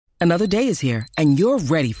Another day is here, and you're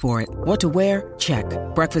ready for it. What to wear? Check.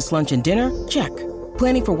 Breakfast, lunch, and dinner? Check.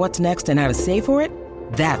 Planning for what's next and how to save for it?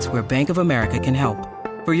 That's where Bank of America can help.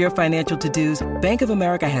 For your financial to-dos, Bank of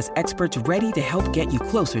America has experts ready to help get you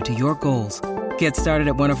closer to your goals. Get started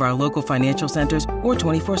at one of our local financial centers or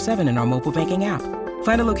 24/7 in our mobile banking app.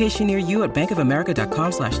 Find a location near you at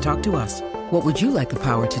bankofamerica.com/talktous. What would you like the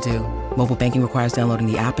power to do? Mobile banking requires downloading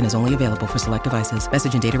the app and is only available for select devices.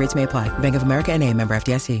 Message and data rates may apply. Bank of America N.A., member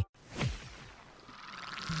FDIC.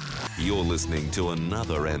 You're listening to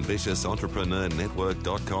another Ambitious Entrepreneur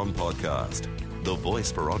Network.com podcast. The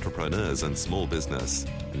voice for entrepreneurs and small business.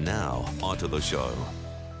 Now, onto the show.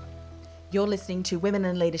 You're listening to Women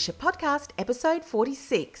in Leadership Podcast, episode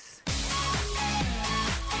 46.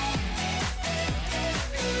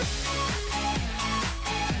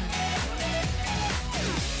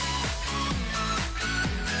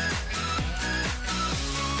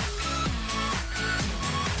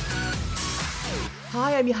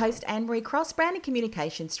 Hi, I'm your host, Anne-Marie Cross, brand and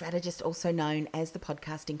communication strategist, also known as the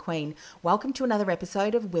Podcasting Queen. Welcome to another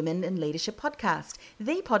episode of Women in Leadership Podcast,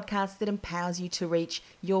 the podcast that empowers you to reach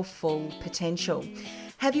your full potential.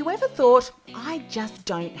 Have you ever thought, I just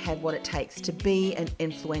don't have what it takes to be an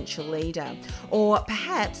influential leader? Or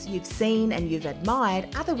perhaps you've seen and you've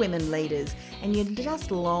admired other women leaders and you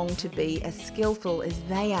just long to be as skillful as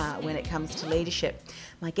they are when it comes to leadership.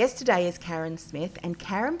 My guest today is Karen Smith, and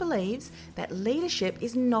Karen believes that leadership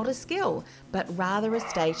is not a skill, but rather a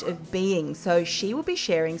state of being. So she will be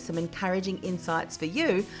sharing some encouraging insights for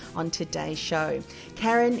you on today's show.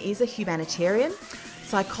 Karen is a humanitarian,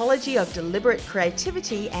 psychology of deliberate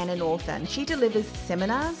creativity, and an author. And she delivers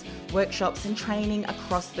seminars, workshops and training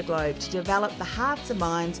across the globe to develop the hearts and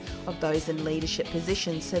minds of those in leadership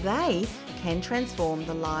positions so they can transform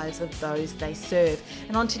the lives of those they serve.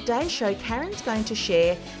 And on today's show, Karen's going to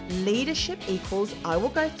share leadership equals I will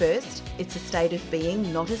go first. It's a state of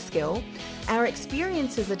being, not a skill. Our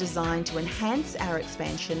experiences are designed to enhance our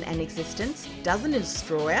expansion and existence, doesn't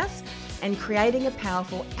destroy us. And creating a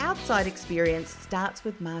powerful outside experience starts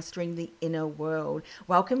with mastering the inner world.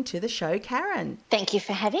 Welcome to the show, Karen. Thank you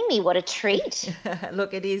for having me. What a treat.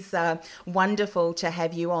 Look, it is wonderful to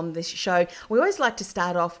have you on this show. We always like to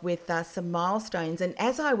start off with some milestones. And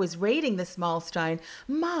as I was reading this milestone,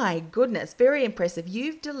 my goodness, very impressive.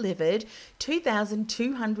 You've delivered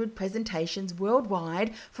 2,200 presentations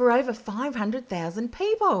worldwide for over 500,000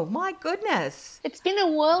 people. My goodness. It's been a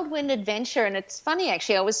whirlwind adventure. And it's funny,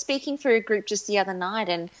 actually. I was speaking for a group just the other night,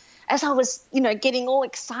 and as I was, getting all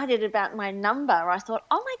excited about my number, I thought,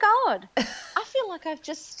 oh my God, I feel like I've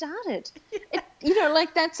just started. Yeah.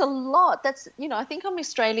 That's a lot. That's, I think I'm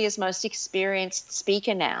Australia's most experienced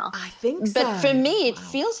speaker now. I think so. But for me, it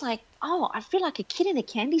feels like, I feel like a kid in a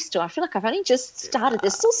candy store. I feel like I've only just started.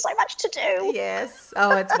 There's still so much to do. Yes.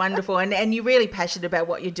 Oh, it's wonderful. And you're really passionate about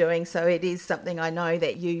what you're doing. So it is something I know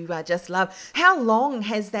that you just love. How long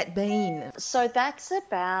has that been? So that's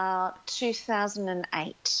about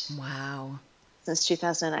 2008. Wow. Since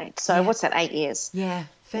 2008. So what's that, 8 years? Yeah.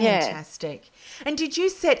 Fantastic. Yeah. And did you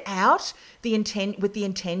set out with the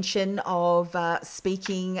intention of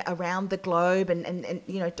speaking around the globe and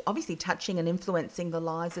obviously touching and influencing the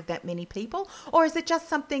lives of that many people? Or is it just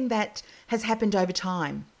something that has happened over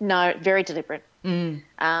time? No, very deliberate.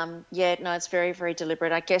 It's very, very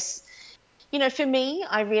deliberate. I guess, for me,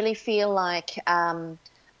 I really feel like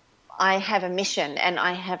I have a mission and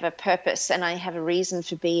I have a purpose and I have a reason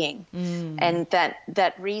for being. And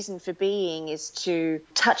that reason for being is to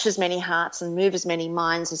touch as many hearts and move as many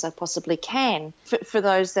minds as I possibly can for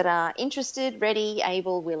those that are interested, ready,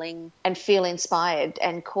 able, willing, and feel inspired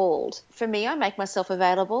and called. For me, I make myself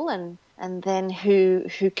available, and then who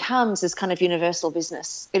comes is kind of universal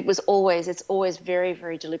business. It's always very,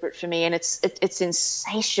 very deliberate for me, and it's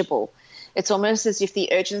insatiable. It's almost as if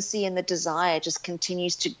the urgency and the desire just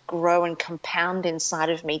continues to grow and compound inside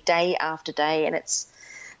of me day after day. And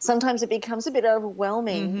sometimes it becomes a bit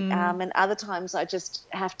overwhelming. And other times I just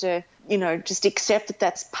have to, just accept that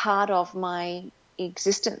that's part of my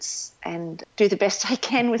existence and do the best I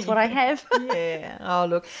can with what I have. Yeah. Oh,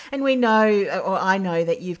 look. And we know, or I know,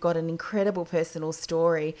 that you've got an incredible personal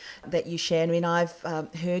story that you share. I mean, I've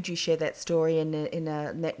heard you share that story in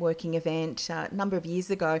a networking event a number of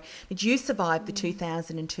years ago. But you survived the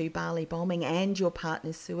 2002 Bali bombing and your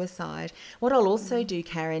partner's suicide. What I'll also do,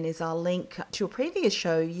 Karen, is I'll link to a previous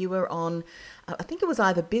show you were on. I think it was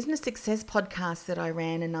either Business Success Podcast that I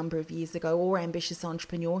ran a number of years ago or Ambitious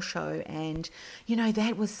Entrepreneur Show. And,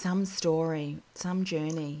 that was some story, some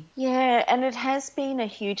journey. Yeah, and it has been a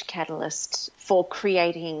huge catalyst for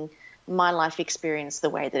creating my life experience the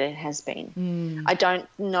way that it has been. I don't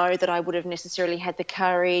know that I would have necessarily had the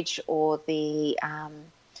courage or the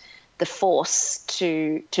force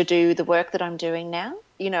to do the work that I'm doing now.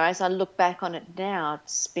 As I look back on it now,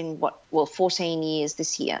 it's been 14 years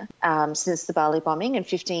this year since the Bali bombing, and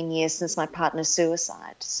 15 years since my partner's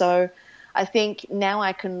suicide. So I think now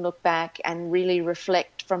I can look back and really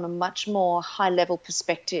reflect from a much more high-level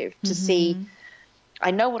perspective to see, I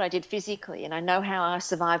know what I did physically and I know how I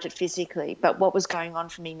survived it physically, but what was going on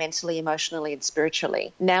for me mentally, emotionally, and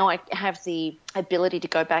spiritually. Now I have the ability to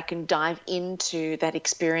go back and dive into that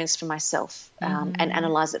experience for myself and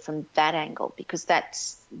analyze it from that angle, because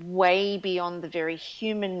that's way beyond the very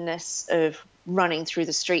humanness of running through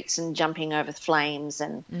the streets and jumping over flames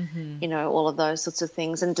and, all of those sorts of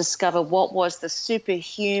things, and discover what was the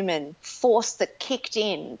superhuman force that kicked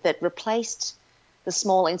in that replaced the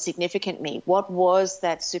small, insignificant me. What was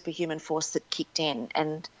that superhuman force that kicked in?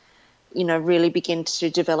 And, really begin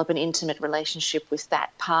to develop an intimate relationship with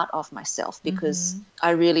that part of myself, because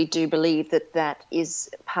I really do believe that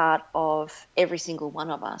is part of every single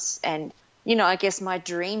one of us. And, I guess my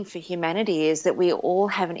dream for humanity is that we all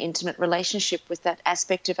have an intimate relationship with that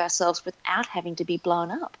aspect of ourselves without having to be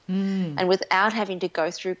blown up and without having to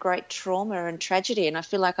go through great trauma and tragedy. And I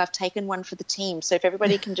feel like I've taken one for the team. So if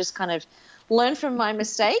everybody can just kind of learn from my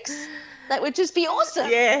mistakes, that would just be awesome.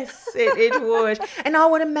 Yes, it would. And I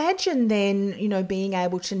would imagine then, being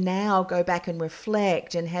able to now go back and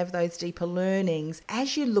reflect and have those deeper learnings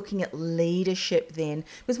as you're looking at leadership then.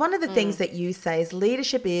 Because one of the things that you say is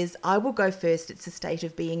leadership is, I will go first, it's a state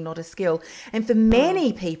of being, not a skill. And for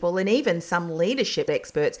many people, and even some leadership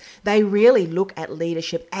experts, they really look at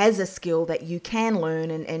leadership as a skill that you can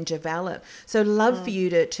learn and develop. So love for you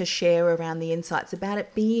to share around the insights about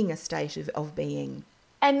it being a state of being.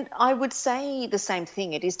 And I would say the same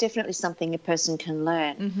thing. It is definitely something a person can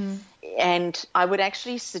learn. And I would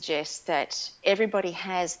actually suggest that everybody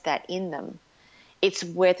has that in them. It's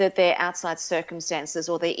whether their outside circumstances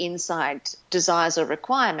or their inside desires or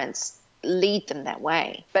requirements lead them that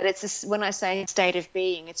way. But when I say state of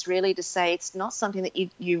being, it's really to say it's not something that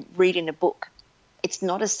you read in a book. It's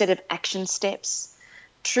not a set of action steps.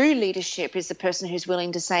 True leadership is the person who's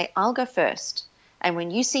willing to say, I'll go first. And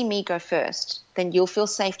when you see me go first, then you'll feel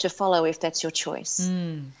safe to follow if that's your choice.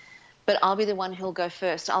 But I'll be the one who'll go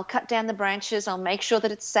first. I'll cut down the branches. I'll make sure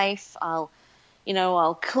that it's safe. I'll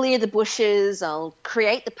clear the bushes. I'll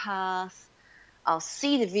create the path. I'll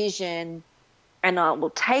see the vision, and I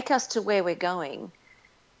will take us to where we're going.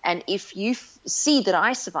 And if you see that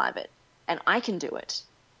I survive it and I can do it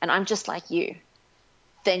and I'm just like you,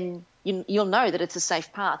 then you'll know that it's a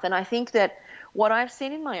safe path. And I think that what I've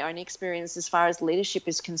seen in my own experience as far as leadership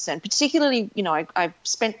is concerned, particularly, I've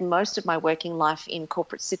spent most of my working life in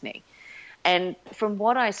corporate Sydney. And from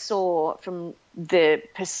what I saw, from the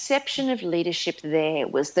perception of leadership there,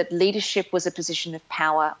 was that leadership was a position of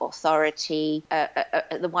power, authority,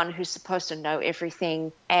 the one who's supposed to know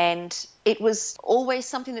everything. And it was always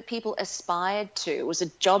something that people aspired to. It was a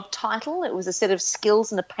job title. It was a set of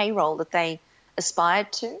skills and a payroll that they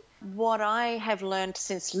aspired to. What I have learned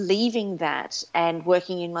since leaving that and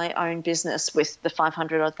working in my own business with the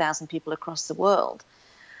 500,000 people across the world,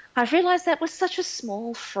 I've realized that was such a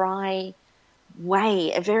small fry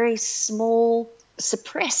way, a very small,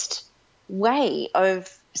 suppressed way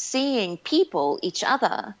of seeing people, each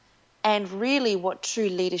other, and really what true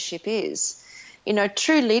leadership is.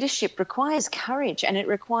 True leadership requires courage, and it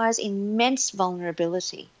requires immense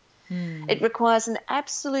vulnerability. It requires an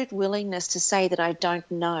absolute willingness to say that I don't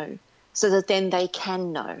know, so that then they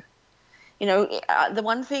can know. The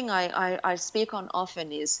one thing I speak on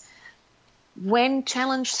often is when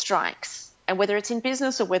challenge strikes, and whether it's in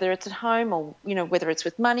business or whether it's at home or, whether it's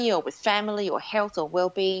with money or with family or health or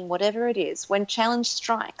well-being, whatever it is, when challenge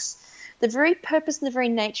strikes, the very purpose and the very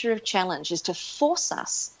nature of challenge is to force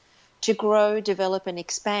us to grow, develop, and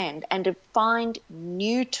expand, and to find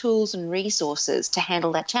new tools and resources to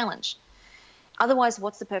handle that challenge. Otherwise,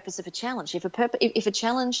 what's the purpose of a challenge? If a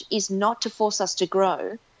challenge is not to force us to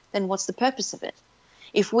grow, then what's the purpose of it?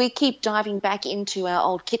 If we keep diving back into our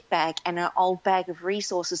old kit bag and our old bag of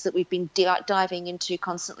resources that we've been diving into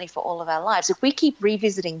constantly for all of our lives, if we keep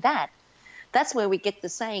revisiting that, that's where we get the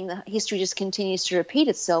saying that history just continues to repeat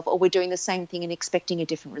itself, or we're doing the same thing and expecting a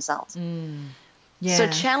different result. Yeah. So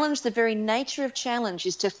challenge, the very nature of challenge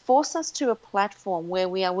is to force us to a platform where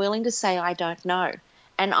we are willing to say, I don't know.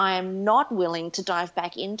 And I am not willing to dive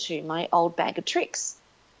back into my old bag of tricks.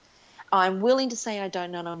 I'm willing to say I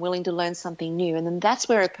don't know, and I'm willing to learn something new. And then that's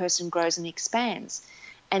where a person grows and expands.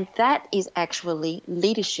 And that is actually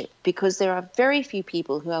leadership, because there are very few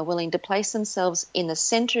people who are willing to place themselves in the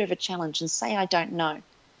center of a challenge and say, I don't know.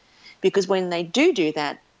 Because when they do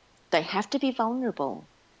that, they have to be vulnerable.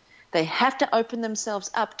 They have to open themselves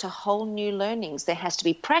up to whole new learnings. There has to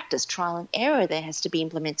be practice, trial and error. There has to be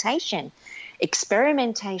implementation,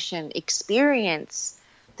 experimentation, experience.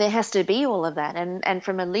 There has to be all of that. And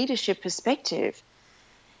from a leadership perspective,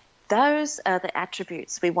 those are the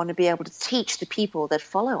attributes we want to be able to teach the people that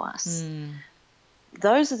follow us.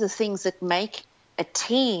 Those are the things that make a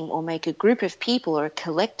team or make a group of people or a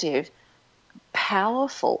collective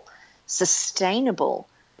powerful, sustainable,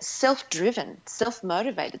 self-driven,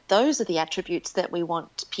 self-motivated. Those are the attributes that we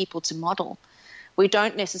want people to model. We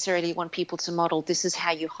don't necessarily want people to model, this is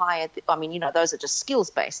how you hire. I mean, those are just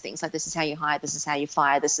skills-based things, like this is how you hire, this is how you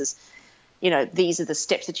fire, this is, these are the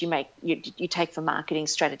steps that you take for marketing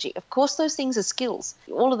strategy. Of course, those things are skills.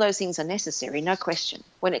 All of those things are necessary, no question.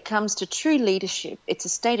 When it comes to true leadership, it's a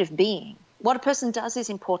state of being. What a person does is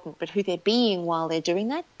important, but who they're being while they're doing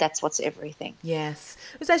that, that's what's everything. Yes.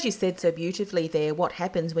 Because as you said so beautifully there, what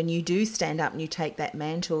happens when you do stand up and you take that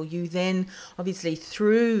mantle, you then obviously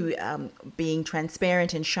through being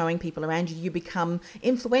transparent and showing people around you, you become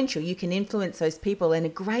influential. You can influence those people. And a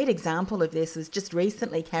great example of this was just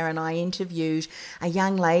recently, Karen, I interviewed a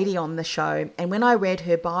young lady on the show. And when I read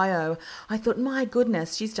her bio, I thought, my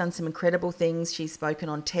goodness, she's done some incredible things. She's spoken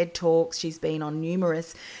on TED Talks. She's been on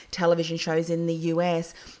numerous television shows in the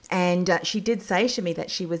US, and she did say to me that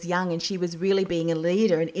she was young and she was really being a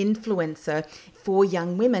leader, an influencer for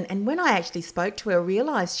young women. And when I actually spoke to her, I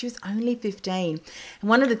realised she was only 15. And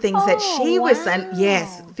one of the things that she was saying,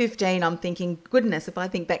 yes, 15, I'm thinking, goodness, if I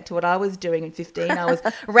think back to what I was doing at 15, I was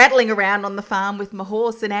rattling around on the farm with my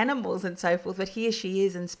horse and animals and so forth. But here she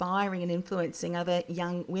is inspiring and influencing other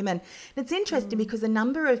young women. And it's interesting because a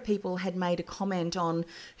number of people had made a comment on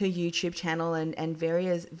her YouTube channel and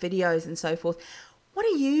various videos and so forth. What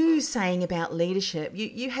are you saying about leadership?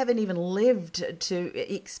 You haven't even lived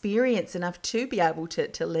to experience enough to be able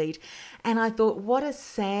to lead. And I thought, what a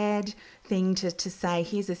sad thing to say.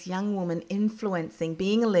 Here's this young woman influencing,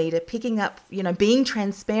 being a leader, picking up, being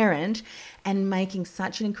transparent and making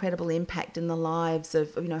such an incredible impact in the lives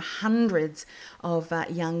of, hundreds of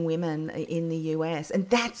young women in the US. And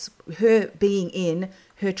that's her being in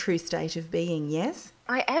her true state of being, yes?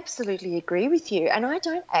 I absolutely agree with you. And I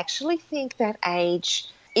don't actually think that age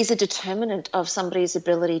is a determinant of somebody's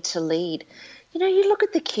ability to lead. You look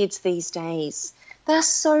at the kids these days, they're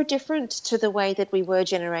so different to the way that we were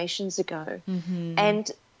generations ago. Mm-hmm.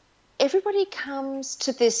 And everybody comes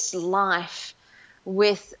to this life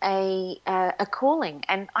with a calling.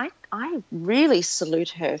 And I really salute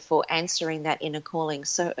her for answering that inner calling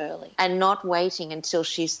so early and not waiting until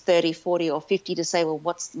she's 30, 40 or 50 to say, well,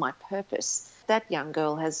 what's my purpose? That young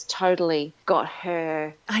girl has totally got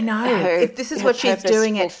her. I know. If this is what she's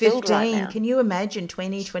doing at 15, right, can you imagine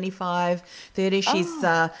 20, 25, 30? She's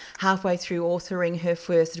halfway through authoring her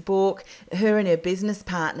first book. Her and her business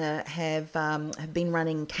partner have been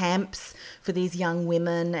running camps for these young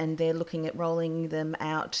women, and they're looking at rolling them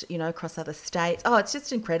out, across other states. Oh, it's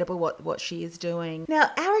just incredible what she is doing.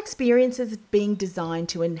 Now, our experiences are being designed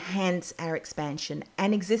to enhance our expansion,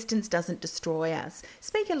 and existence doesn't destroy us.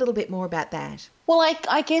 Speak a little bit more about that. Well,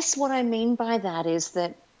 I guess what I mean by that is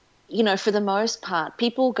that, for the most part,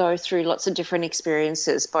 people go through lots of different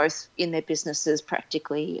experiences, both in their businesses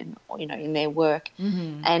practically and, in their work,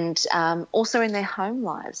 mm-hmm. and also in their home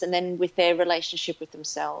lives, and then with their relationship with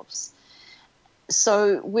themselves.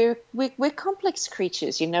 So we're complex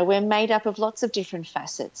creatures, we're made up of lots of different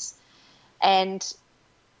facets. And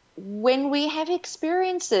when we have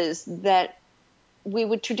experiences that we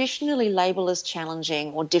would traditionally label as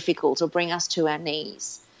challenging or difficult or bring us to our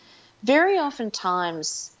knees, very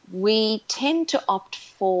oftentimes we tend to opt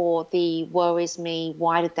for the woe is me,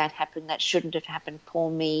 why did that happen, that shouldn't have happened,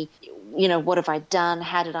 poor me, what have I done,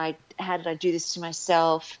 how did I do this to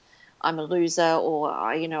myself, I'm a loser, or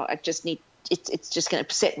I just need, it's just going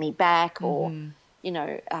to set me back, or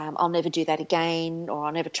I'll never do that again, or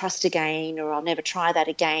I'll never trust again, or I'll never try that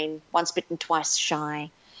again, once bitten twice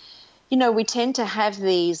shy. We tend to have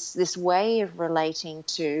this way of relating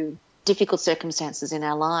to difficult circumstances in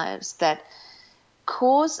our lives that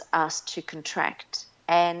cause us to contract.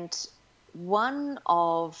 And one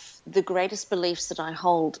of the greatest beliefs that I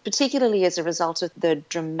hold, particularly as a result of the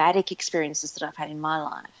dramatic experiences that I've had in my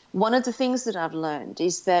life, one of the things that I've learned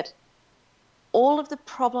is that all of the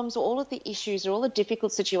problems, or all of the issues, or all the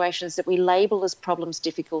difficult situations that we label as problems,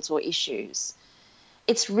 difficult, or issues,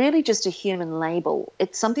 it's really just a human label.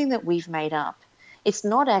 It's something that we've made up. It's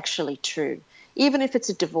not actually true. Even if it's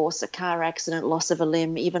a divorce, a car accident, loss of a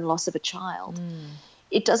limb, even loss of a child,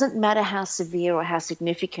 it doesn't matter how severe or how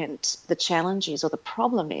significant the challenge is or the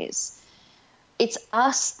problem is. It's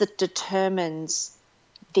us that determines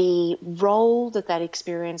the role that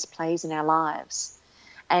experience plays in our lives.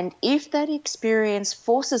 And if that experience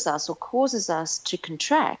forces us or causes us to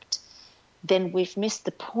contract, then we've missed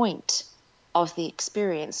the point of the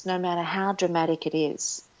experience, no matter how dramatic it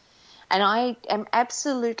is. And I am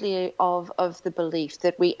absolutely of the belief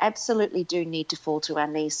that we absolutely do need to fall to our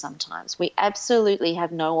knees sometimes. We absolutely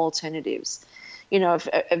have no alternatives. You know,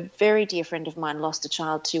 a very dear friend of mine lost a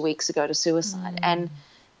child 2 weeks ago to suicide. And,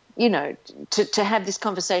 you know, to have this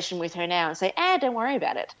conversation with her now and say, don't worry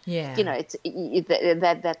about it. Yeah. You know,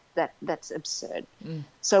 that's absurd.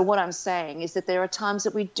 So what I'm saying is that there are times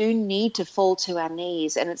that we do need to fall to our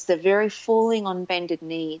knees, and it's the very falling on bended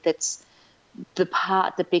knee that's the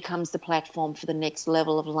part that becomes the platform for the next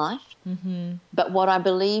level of life. But what I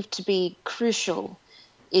believe to be crucial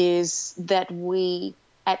is that we,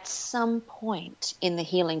 at some point in the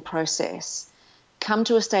healing process, come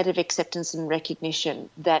to a state of acceptance and recognition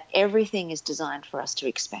that everything is designed for us to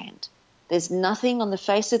expand. There's nothing on the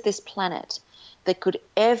face of this planet that could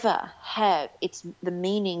ever have the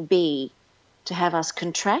meaning be to have us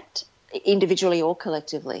contract, individually or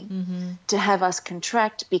collectively, to have us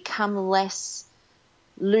contract, become less,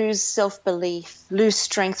 lose self-belief, lose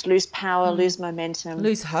strength, lose power, lose momentum.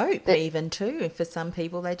 Lose hope even too. For some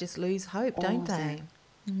people, they just lose hope, don't they?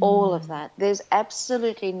 All of that. There's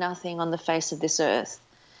absolutely nothing on the face of this earth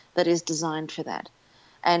that is designed for that.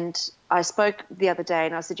 And I spoke the other day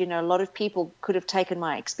and I said, you know, a lot of people could have taken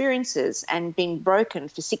my experiences and been broken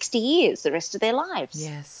for 60 years, the rest of their lives.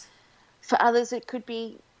 Yes. For others, it could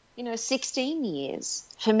be, 16 years.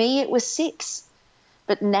 For me, it was 6.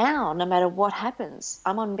 But now, no matter what happens,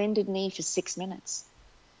 I'm on bended knee for 6 minutes.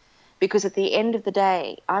 Because at the end of the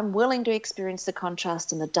day, I'm willing to experience the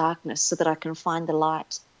contrast and the darkness so that I can find the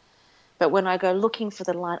light. But when I go looking for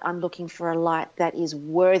the light, I'm looking for a light that is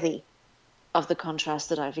worthy of the contrast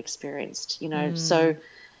that I've experienced, So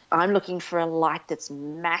I'm looking for a light that's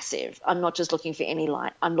massive. I'm not just looking for any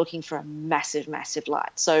light. I'm looking for a massive, massive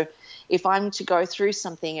light. So if I'm to go through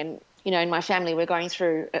something, and, in my family, we're going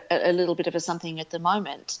through a little bit of something at the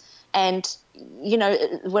moment. And,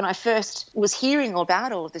 when I first was hearing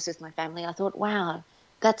about all of this with my family, I thought, wow,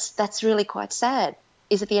 that's really quite sad.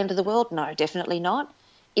 Is it the end of the world? No, definitely not.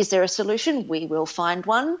 Is there a solution? We will find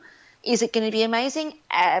one. Is it going to be amazing?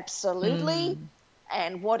 Absolutely.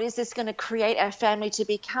 And what is this going to create our family to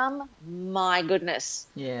become? My goodness.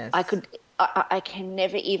 Yes. I can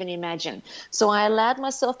never even imagine. So I allowed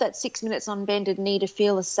myself that 6 minutes on bended knee to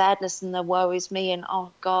feel the sadness and the woe is me and,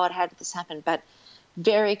 oh God, how did this happen? But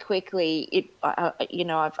very quickly,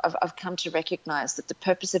 I've come to recognize that the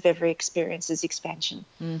purpose of every experience is expansion,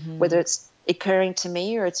 whether it's occurring to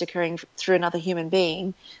me or it's occurring through another human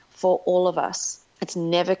being. For all of us, it's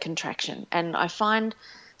never contraction. And I find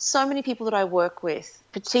so many people that I work with,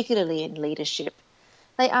 particularly in leadership,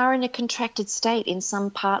 they are in a contracted state in some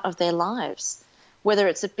part of their lives. Whether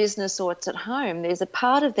it's a business or it's at home, there's a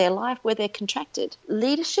part of their life where they're contracted.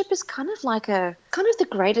 Leadership is kind of the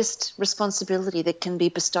greatest responsibility that can be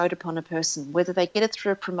bestowed upon a person, whether they get it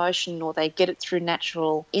through a promotion or they get it through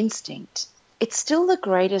natural instinct. It's still the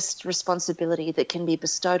greatest responsibility that can be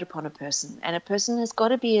bestowed upon a person. And a person has got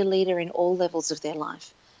to be a leader in all levels of their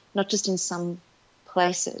life, not just in some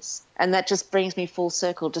places. And that just brings me full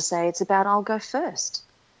circle to say it's about I'll go first.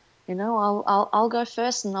 I'll go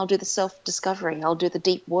first and I'll do the self-discovery. I'll do the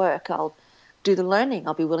deep work. I'll do the learning.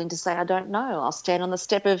 I'll be willing to say I don't know. I'll stand on the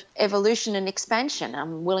step of evolution and expansion.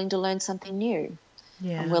 I'm willing to learn something new.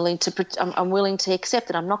 Yeah. I'm willing to accept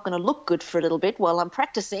that I'm not going to look good for a little bit while I'm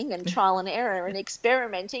practicing and trial and error and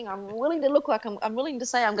experimenting. I'm willing to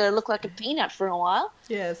say I'm going to look like a peanut for a while.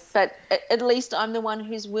 Yes. But at least I'm the one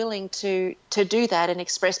who's willing to do that and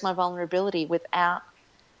express my vulnerability without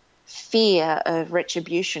fear of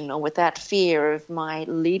retribution or without fear of my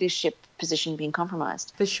leadership position being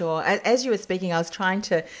compromised. For sure. As you were speaking, I was trying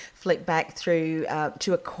to flick back through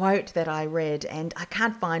to a quote that I read, and I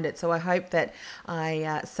can't find it, so I hope that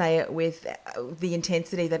I say it with the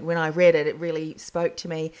intensity that when I read it, it really spoke to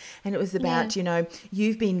me. And it was about,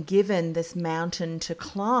 you've been given this mountain to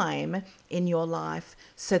climb in your life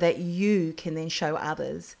so that you can then show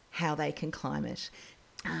others how they can climb it.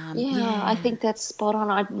 I think that's spot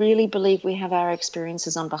on. I really believe we have our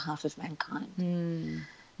experiences on behalf of mankind.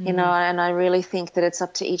 And I really think that it's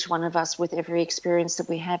up to each one of us with every experience that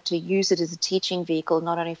we have to use it as a teaching vehicle,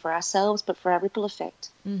 not only for ourselves, but for our ripple effect.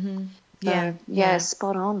 Mm-hmm. So,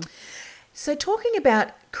 spot on. So talking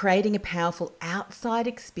about creating a powerful outside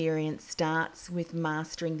experience starts with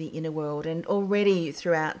mastering the inner world. And already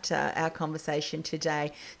throughout our conversation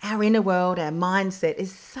today, our inner world, our mindset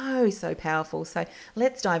is so powerful. So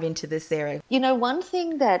let's dive into this, Sarah. You know, one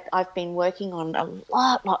thing that I've been working on a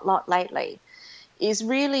lot lately is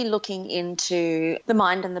really looking into the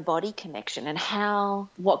mind and the body connection and how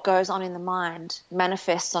what goes on in the mind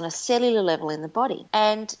manifests on a cellular level in the body.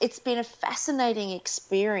 And it's been a fascinating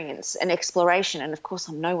experience and exploration. And of course,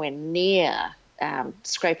 I'm nowhere near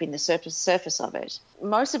scraping the surface of it.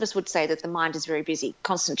 Most of us would say that the mind is very busy,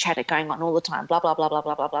 constant chatter going on all the time, blah, blah, blah, blah,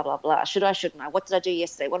 blah, blah, blah, blah, blah. Should I, shouldn't I? What did I do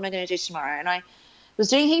yesterday? What am I going to do tomorrow? And I was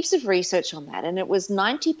doing heaps of research on that. And it was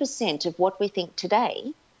 90% of what we think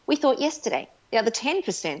today, we thought yesterday. The other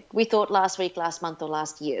 10% we thought last week, last month, or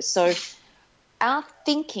last year. So our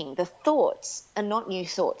thinking, the thoughts, are not new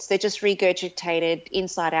thoughts. They're just regurgitated,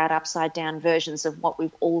 inside out, upside down versions of what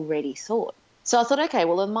we've already thought. So I thought, okay,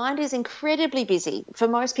 well, the mind is incredibly busy. For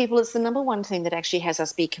most people, it's the number one thing that actually has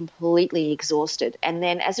us be completely exhausted. And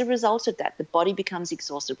then as a result of that, the body becomes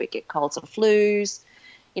exhausted. We get colds and flus.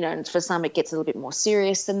 You know, and for some it gets a little bit more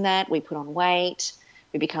serious than that. We put on weight.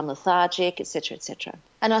 We become lethargic, etc., etc.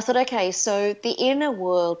 And I thought, okay, so the inner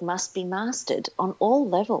world must be mastered on all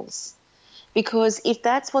levels, because if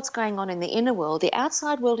that's what's going on in the inner world, the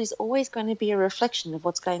outside world is always going to be a reflection of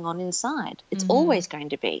what's going on inside. It's always going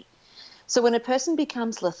to be. So when a person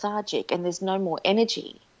becomes lethargic and there's no more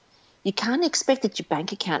energy, you can't expect that your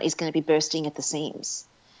bank account is going to be bursting at the seams.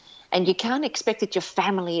 And you can't expect that your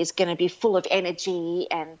family is going to be full of energy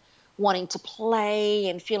and wanting to play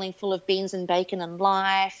and feeling full of beans and bacon and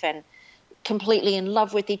life and completely in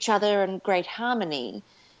love with each other and great harmony,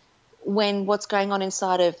 when what's going on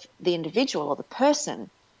inside of the individual or the person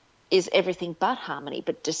is everything but harmony,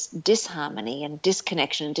 but disharmony and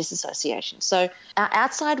disconnection and disassociation. So our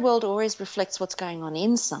outside world always reflects what's going on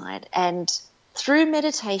inside, and through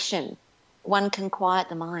meditation one can quiet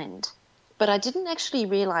the mind. But I didn't actually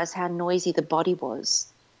realize how noisy the body was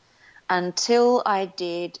until I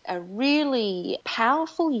did a really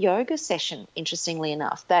powerful yoga session, interestingly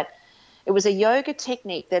enough, that it was a yoga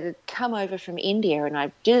technique that had come over from India, and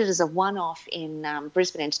I did it as a one-off in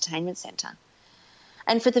Brisbane Entertainment Centre.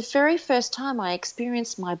 And for the very first time, I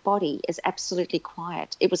experienced my body as absolutely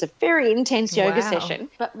quiet. It was a very intense yoga session,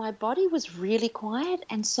 but my body was really quiet,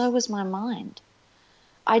 and so was my mind.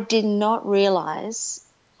 I did not realize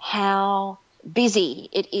how busy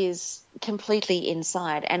it is completely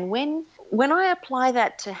inside. And when I apply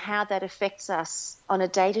that to how that affects us on a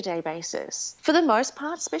day-to-day basis, for the most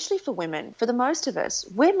part, especially for women, for the most of us,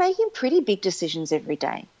 we're making pretty big decisions every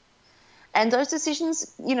day. And those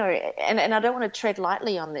decisions, you know, and I don't want to tread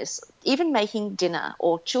lightly on this, even making dinner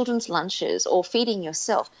or children's lunches or feeding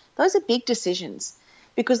yourself, those are big decisions,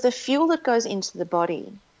 because the fuel that goes into the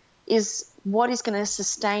body is what is going to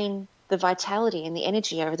sustain the vitality and the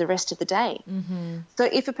energy over the rest of the day. Mm-hmm. So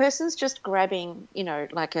if a person's just grabbing, you know,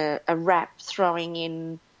 like a wrap, throwing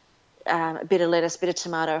in a bit of lettuce, a bit of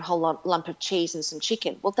tomato, a whole lump of cheese and some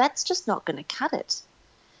chicken, well, that's just not going to cut it.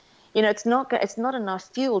 You know, it's not enough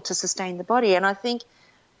fuel to sustain the body. And I think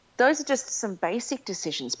those are just some basic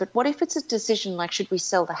decisions. But what if it's a decision like, should we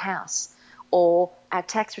sell the house? Or our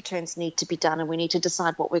tax returns need to be done and we need to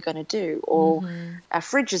decide what we're going to do, or our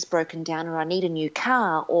fridge is broken down, or I need a new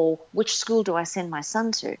car, or which school do I send my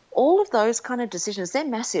son to? All of those kind of decisions, they're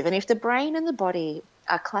massive. And if the brain and the body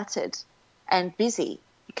are cluttered and busy,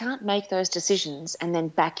 you can't make those decisions and then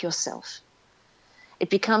back yourself. It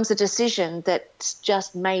becomes a decision that's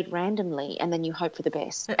just made randomly, and then you hope for the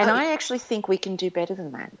best. And I actually think we can do better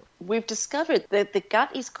than that. We've discovered that the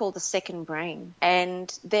gut is called the second brain,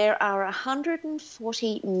 and there are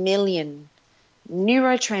 140 million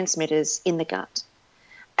neurotransmitters in the gut.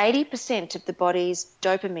 80% of the body's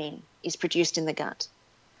dopamine is produced in the gut.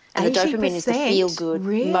 And the dopamine is the feel-good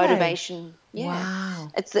motivation. Yeah.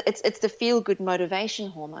 Wow. It's the feel-good motivation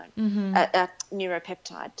hormone,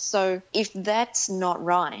 neuropeptide. So if that's not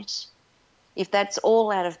right, if that's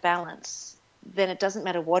all out of balance, then it doesn't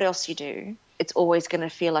matter what else you do. It's always going to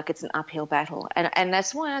feel like it's an uphill battle. And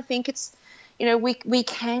that's why I think it's, you know, we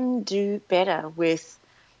can do better with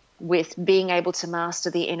being able to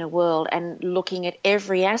master the inner world and looking at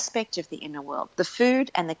every aspect of the inner world. The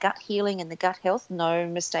food and the gut healing and the gut health, no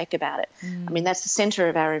mistake about it. I mean, that's the center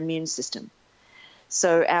of our immune system.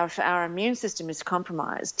 So if our immune system is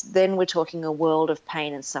compromised, then we're talking a world of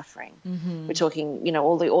pain and suffering. Mm-hmm. We're talking, you know,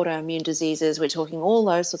 all the autoimmune diseases. We're talking all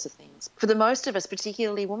those sorts of things. For the most of us,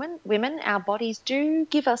 particularly women, our bodies do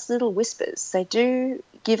give us little whispers. They do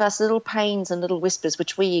give us little pains and little whispers,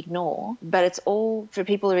 which we ignore, but it's all for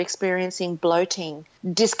people who are experiencing bloating,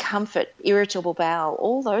 discomfort, irritable bowel,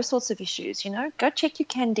 all those sorts of issues, go check your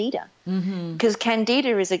candida. Because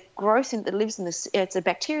candida is a growth that lives in it's a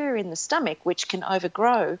bacteria in the stomach which can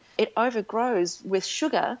overgrow. It overgrows with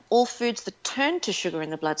sugar, all foods that turn to sugar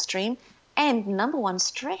in the bloodstream, and number one,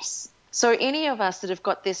 stress. So any of us that have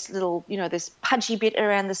got this little, this pudgy bit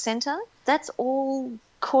around the center, that's all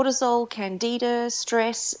cortisol, candida,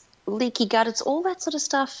 stress, leaky gut. It's all that sort of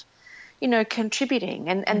stuff, contributing.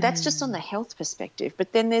 And that's just on the health perspective.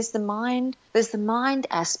 But then there's the mind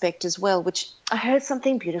aspect as well, which I heard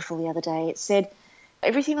something beautiful the other day. It said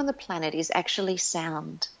everything on the planet is actually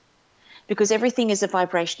sound, because everything is a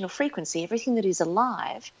vibrational frequency. Everything that is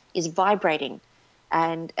alive is vibrating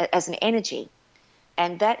and as an energy.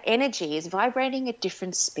 And that energy is vibrating at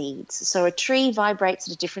different speeds. So a tree vibrates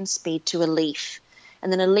at a different speed to a leaf.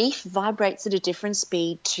 And then a leaf vibrates at a different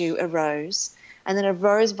speed to a rose. And then a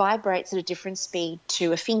rose vibrates at a different speed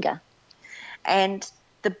to a finger. And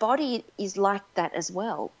the body is like that as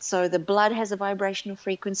well. So the blood has a vibrational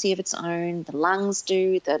frequency of its own. The lungs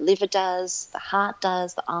do, the liver does, the heart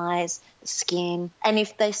does, the eyes, the skin. And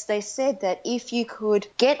if they said that if you could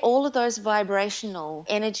get all of those vibrational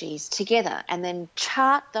energies together and then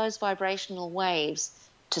chart those vibrational waves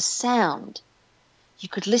to sound, you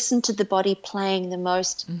could listen to the body playing the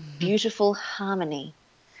most beautiful harmony,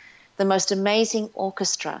 the most amazing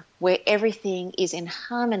orchestra where everything is in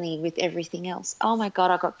harmony with everything else. Oh, my God,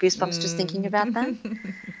 I got goosebumps just thinking about that.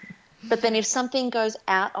 But then if something goes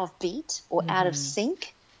out of beat or out of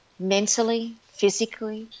sync, mentally,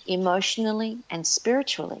 physically, emotionally, and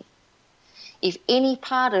spiritually, if any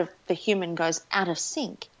part of the human goes out of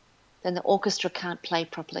sync, then the orchestra can't play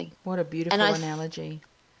properly. What a beautiful analogy.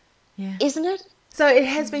 Yeah. Isn't it? So it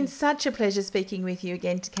has been such a pleasure speaking with you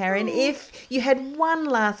again, Karen. If you had one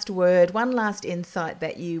last word, one last insight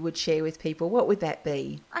that you would share with people, what would that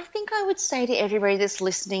be? I think I would say to everybody that's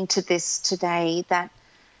listening to this today that,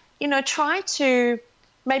 try to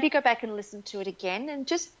maybe go back and listen to it again and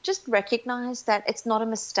just recognise that it's not a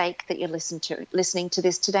mistake that you're listening to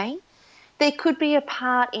this today. There could be a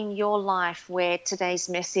part in your life where today's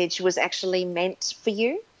message was actually meant for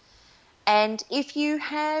you. And if you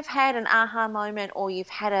have had an aha moment or you've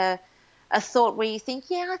had a thought where you think,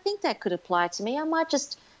 yeah, I think that could apply to me, I might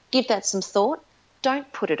just give that some thought,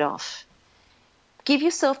 don't put it off. Give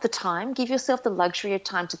yourself the time, give yourself the luxury of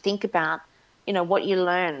time to think about, what you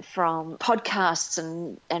learn from podcasts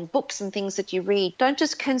and books and things that you read. Don't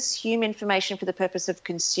just consume information for the purpose of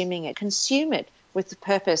consuming it. Consume it with the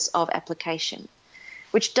purpose of application,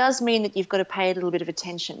 which does mean that you've got to pay a little bit of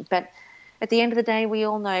attention. But at the end of the day, we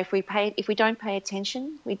all know if we don't pay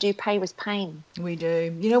attention, we do pay with pain. We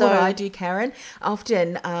do. You know what I do, Karen?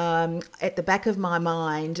 Often at the back of my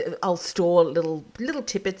mind, I'll store little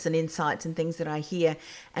tidbits and insights and things that I hear.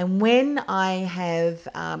 And when I have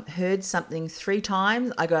heard something 3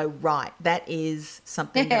 times, I go, right, that is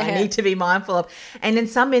something that I need to be mindful of. And in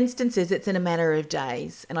some instances, it's in a matter of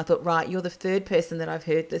days. And I thought, right, you're the 3rd person that I've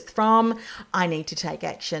heard this from. I need to take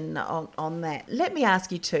action on that. Let me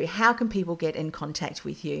ask you too, how can people get in contact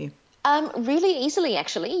with you? Really easily,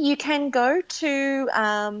 actually. You can go to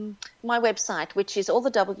my website, which is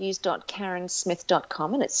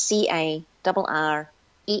allthews.karensmith.com, and it's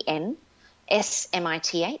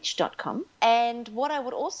CARRENSMITH.com. And what I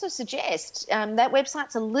would also suggest, that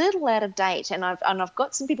website's a little out of date, and I've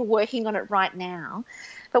got some people working on it right now.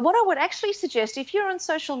 But what I would actually suggest, if you're on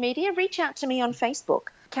social media, reach out to me on Facebook,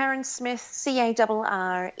 Karen Smith,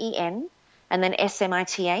 CARREN. And then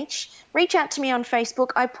SMITH. Reach out to me on Facebook.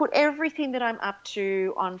 I put everything that I'm up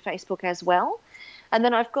to on Facebook as well. And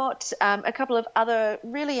then I've got a couple of other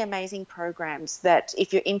really amazing programs that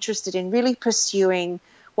if you're interested in really pursuing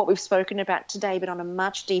what we've spoken about today, but on a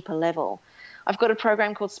much deeper level, I've got a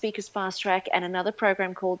program called Speakers Fast Track and another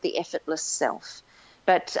program called The Effortless Self.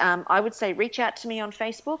 But I would say reach out to me on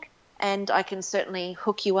Facebook and I can certainly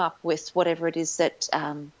hook you up with whatever it is that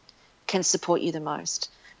can support you the most.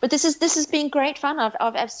 But this has been great fun.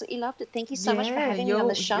 I've absolutely loved it. Thank you so much for having me on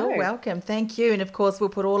the show. You're welcome. Thank you. And of course, we'll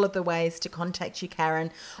put all of the ways to contact you, Karen,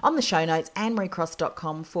 on the show notes,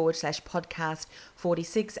 annemariecross.com/podcast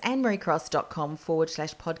 46,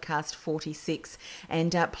 annemariecross.com/podcast 46.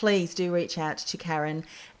 And please do reach out to Karen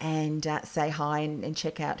and say hi and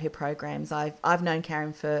check out her programs. I've known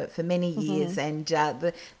Karen for many years, and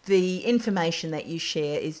the information that you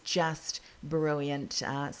share is just brilliant,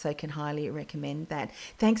 so can highly recommend that.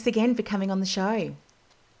 Thanks again for coming on the show.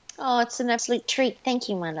 Oh, it's an absolute treat. Thank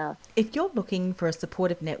you, my love. If you're looking for a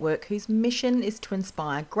supportive network whose mission is to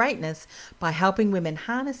inspire greatness by helping women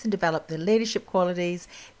harness and develop their leadership qualities,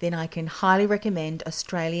 then I can highly recommend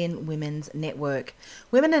Australian Women's Network.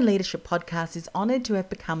 Women in Leadership Podcast is honoured to have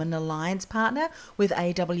become an alliance partner with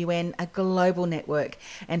AWN, a global network,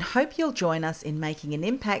 and hope you'll join us in making an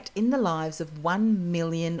impact in the lives of 1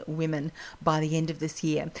 million women by the end of this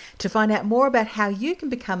year. To find out more about how you can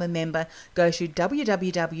become a member, go to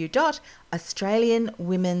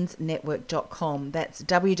www.australianwomensnetwork.com. That's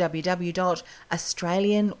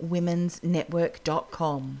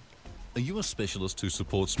www.australianwomensnetwork.com. Are you a specialist who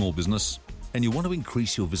supports small business and you want to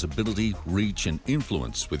increase your visibility, reach and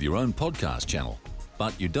influence with your own podcast channel,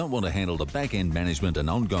 but you don't want to handle the back-end management and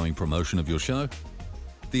ongoing promotion of your show?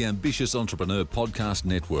 The Ambitious Entrepreneur Podcast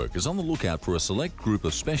Network is on the lookout for a select group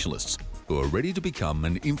of specialists who are ready to become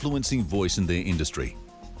an influencing voice in their industry.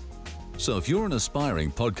 So if you're an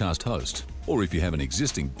aspiring podcast host, or if you have an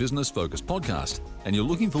existing business-focused podcast and you're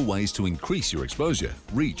looking for ways to increase your exposure,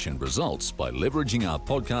 reach and results by leveraging our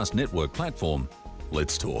podcast network platform,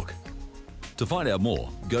 let's talk. To find out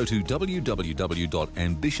more, go to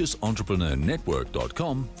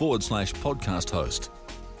www.ambitiousentrepreneurnetwork.com/podcast host.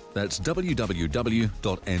 That's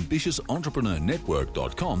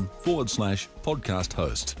www.ambitiousentrepreneurnetwork.com/podcast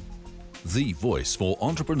host. The voice for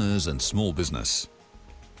entrepreneurs and small business.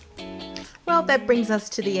 Well, that brings us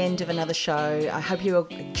to the end of another show. I hope you'll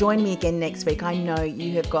join me again next week. I know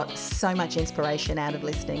you have got so much inspiration out of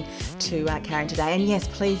listening to Karen today. And yes,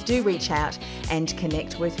 please do reach out and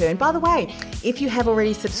connect with her. And by the way, if you have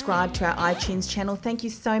already subscribed to our iTunes channel, thank you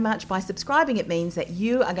so much. By subscribing, it means that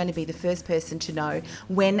you are going to be the first person to know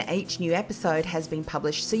when each new episode has been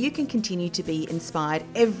published, so you can continue to be inspired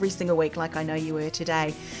every single week like I know you were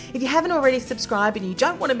today. If you haven't already subscribed and you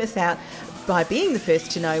don't want to miss out by being the first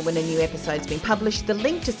to know when a new episode's been published, the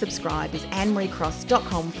link to subscribe is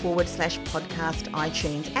annemariecross.com/podcast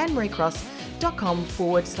iTunes.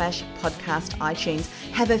 annemariecross.com/podcast iTunes.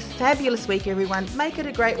 Have a fabulous week, everyone. Make it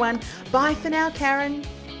a great one. Bye for now, Karen.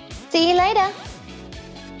 See you later.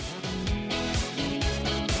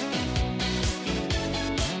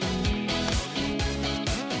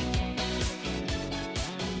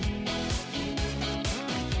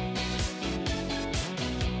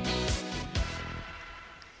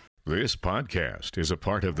 This podcast is a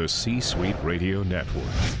part of the C-Suite Radio Network.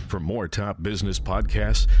 For more top business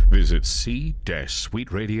podcasts, visit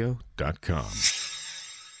c-suiteradio.com.